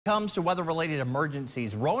Comes to weather-related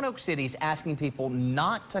emergencies, Roanoke City is asking people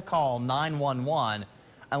not to call 911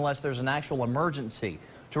 unless there's an actual emergency.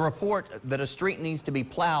 To report that a street needs to be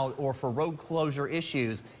plowed or for road closure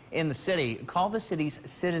issues in the city, call the city's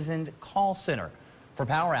Citizens Call Center. For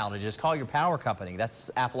power outages, call your power company. That's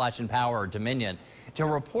Appalachian Power or Dominion. To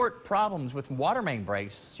report problems with water main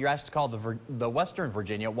breaks, you're asked to call the Western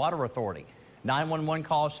Virginia Water Authority. 911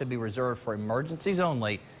 calls should be reserved for emergencies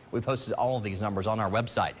only. We posted all of these numbers on our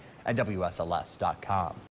website at WSLS.com.